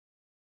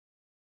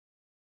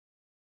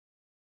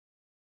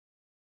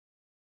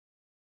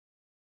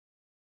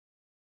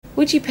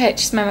Would you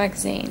purchase my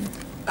magazine?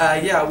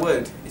 Yeah, I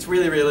would. It's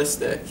really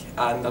realistic,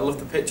 and I love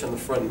the picture on the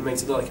front. It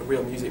makes it look like a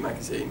real music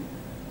magazine.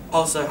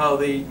 Also, how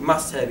the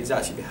masthead is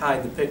actually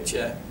behind the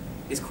picture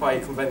is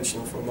quite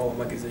conventional for a normal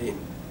magazine.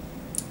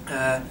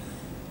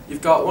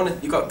 You've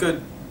got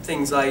good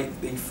things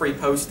like the free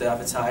poster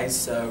advertised,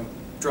 so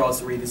draws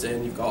the readers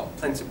in. You've got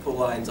plenty of pull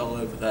lines all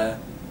over there,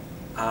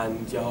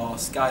 and your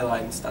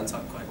skyline stands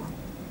out quite well.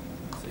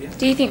 So, yeah.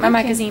 Do you think my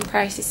magazine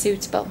price is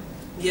suitable?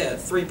 Yeah,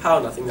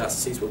 £3 I think that's a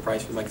suitable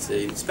price for a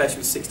magazine, especially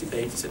with 60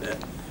 pages in it.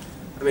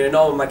 I mean, a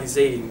normal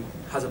magazine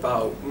has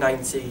about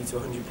 90 to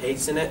 100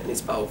 pages in it, and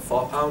it's about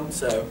 £4,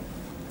 so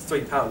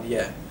 £3,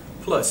 yeah.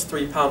 Plus,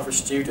 £3 for a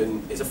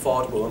student is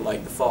affordable,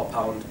 unlike the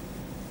 £4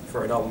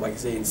 for a normal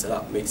magazine, so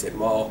that makes it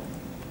more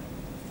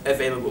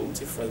available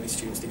for these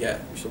students to get,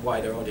 which is a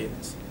wider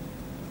audience.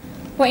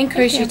 What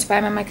encouraged you to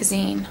buy my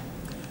magazine?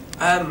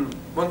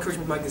 One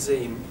encouragement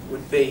magazine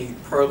would be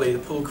probably the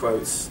pull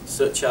quotes,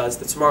 such as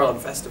the Tomorrowland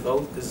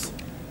Festival, because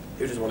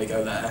who doesn't want to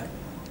go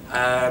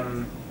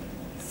there?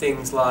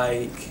 Things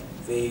like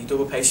the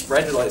double page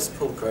spread with lots of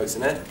pull quotes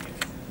in it.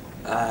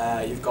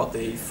 You've got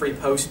the free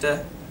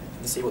poster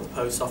to see what the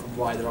post's off and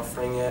why they're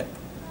offering it.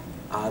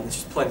 And there's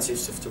just plenty of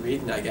stuff to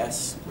read in it, I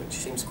guess, which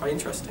seems quite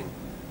interesting.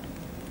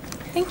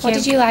 Thank you. What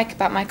did you like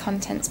about my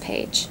contents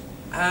page?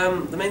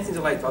 The main things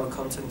I liked about the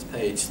contents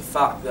page, the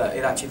fact that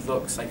it actually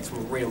looks like it's from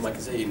a real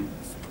magazine.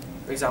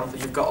 For example,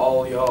 you've got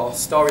all your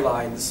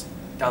storylines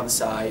down the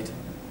side,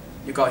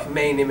 you've got your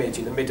main image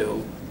in the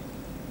middle,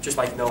 just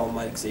like a normal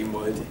magazine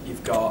would.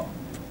 You've got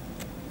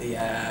the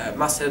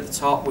masthead at the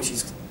top, which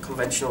is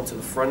conventional to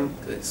the front,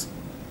 because it's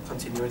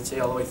continuity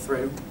all the way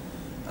through.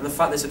 And the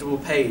fact there's a double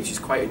page is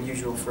quite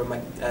unusual for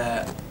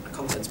a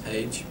contents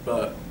page,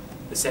 but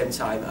at the same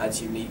time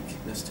adds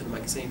uniqueness to the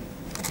magazine.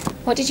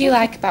 What did you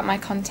like about my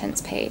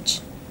contents page?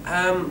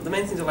 The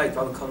main things I liked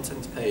about the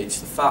contents page,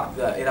 the fact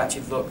that it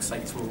actually looks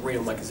like it's from a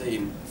real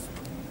magazine.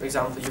 For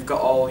example, you've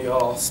got all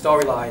your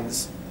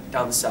storylines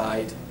down the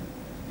side,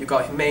 you've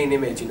got your main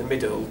image in the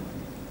middle,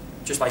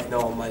 just like a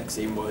normal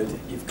magazine would.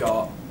 You've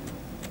got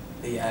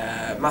the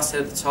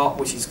masthead at the top,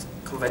 which is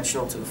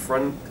conventional to the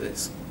front, because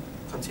it's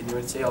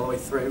continuity all the way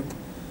through.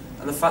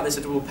 And the fact there's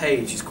a double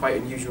page is quite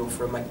unusual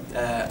for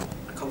a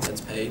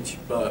contents page,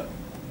 but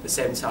at the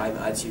same time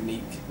adds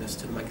uniqueness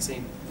to the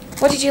magazine.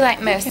 What did you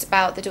like most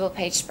about the double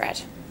page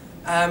spread?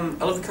 I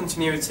love the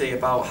continuity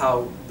about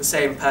how the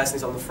same person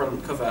is on the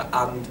front cover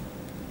and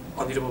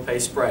on the double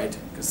page spread,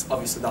 because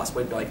obviously that's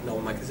what it'd be like a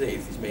normal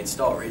magazine, his main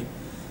story.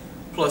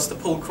 Plus the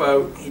pull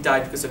quote, "He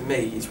died because of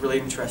me," is really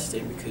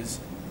interesting because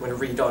when I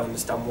read on and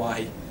understand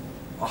why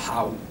or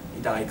how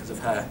he died because of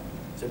her,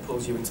 so it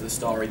pulls you into the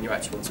story and you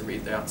actually want to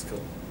read the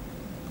article.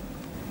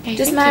 Okay,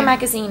 does my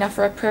magazine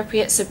offer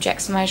appropriate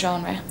subjects for my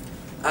genre?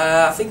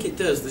 I think it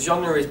does. The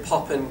genre is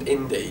pop and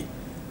indie,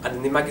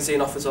 and the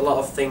magazine offers a lot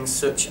of things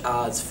such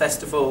as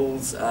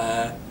festivals,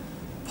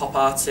 pop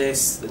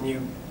artists, the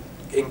new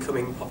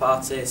incoming pop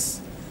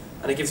artists,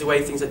 and it gives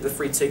away things like the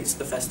free tickets to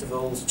the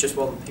festivals, just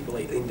what people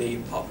like indie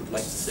and pop would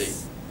like to see.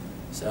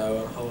 So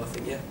on the whole, I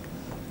think, yeah.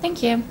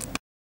 Thank you.